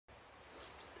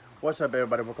What's up,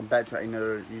 everybody? Welcome back to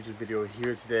another YouTube video.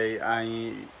 Here today, I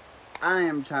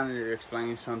am trying to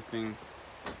explain something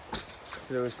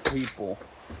to those people.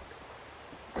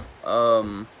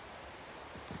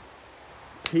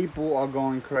 People are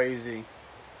going crazy.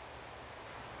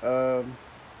 There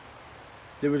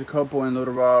was a couple in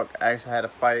Little Rock actually had a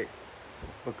fight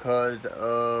because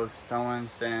of someone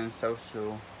saying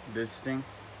social distancing.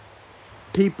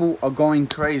 People are going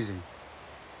crazy.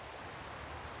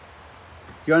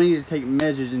 Y'all need to take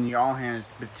measures in your own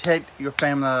hands. Protect your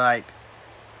family like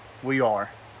we are.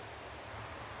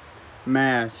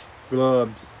 Masks,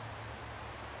 gloves.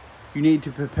 You need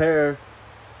to prepare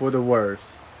for the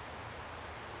worst.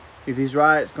 If these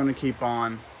riots going to keep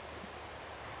on,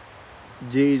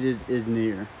 Jesus is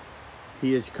near.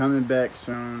 He is coming back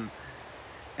soon.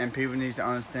 And people need to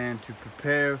understand to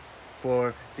prepare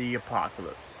for the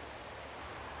apocalypse.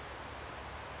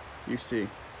 You see.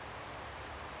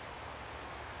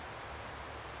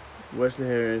 Wesley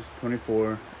Harris,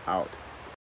 24, out.